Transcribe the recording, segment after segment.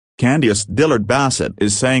Candiace Dillard Bassett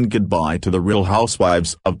is saying goodbye to the Real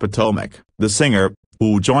Housewives of Potomac. The singer,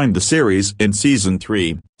 who joined the series in Season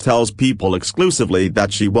 3, tells People exclusively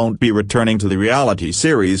that she won't be returning to the reality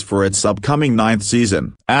series for its upcoming 9th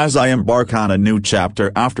season. As I embark on a new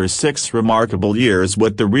chapter after 6 remarkable years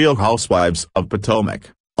with the Real Housewives of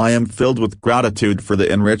Potomac, I am filled with gratitude for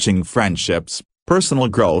the enriching friendships, personal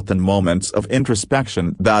growth and moments of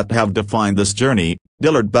introspection that have defined this journey,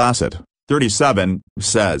 Dillard Bassett, 37,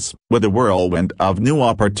 says. With a whirlwind of new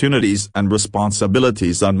opportunities and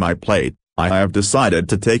responsibilities on my plate, I have decided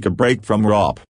to take a break from RHOP.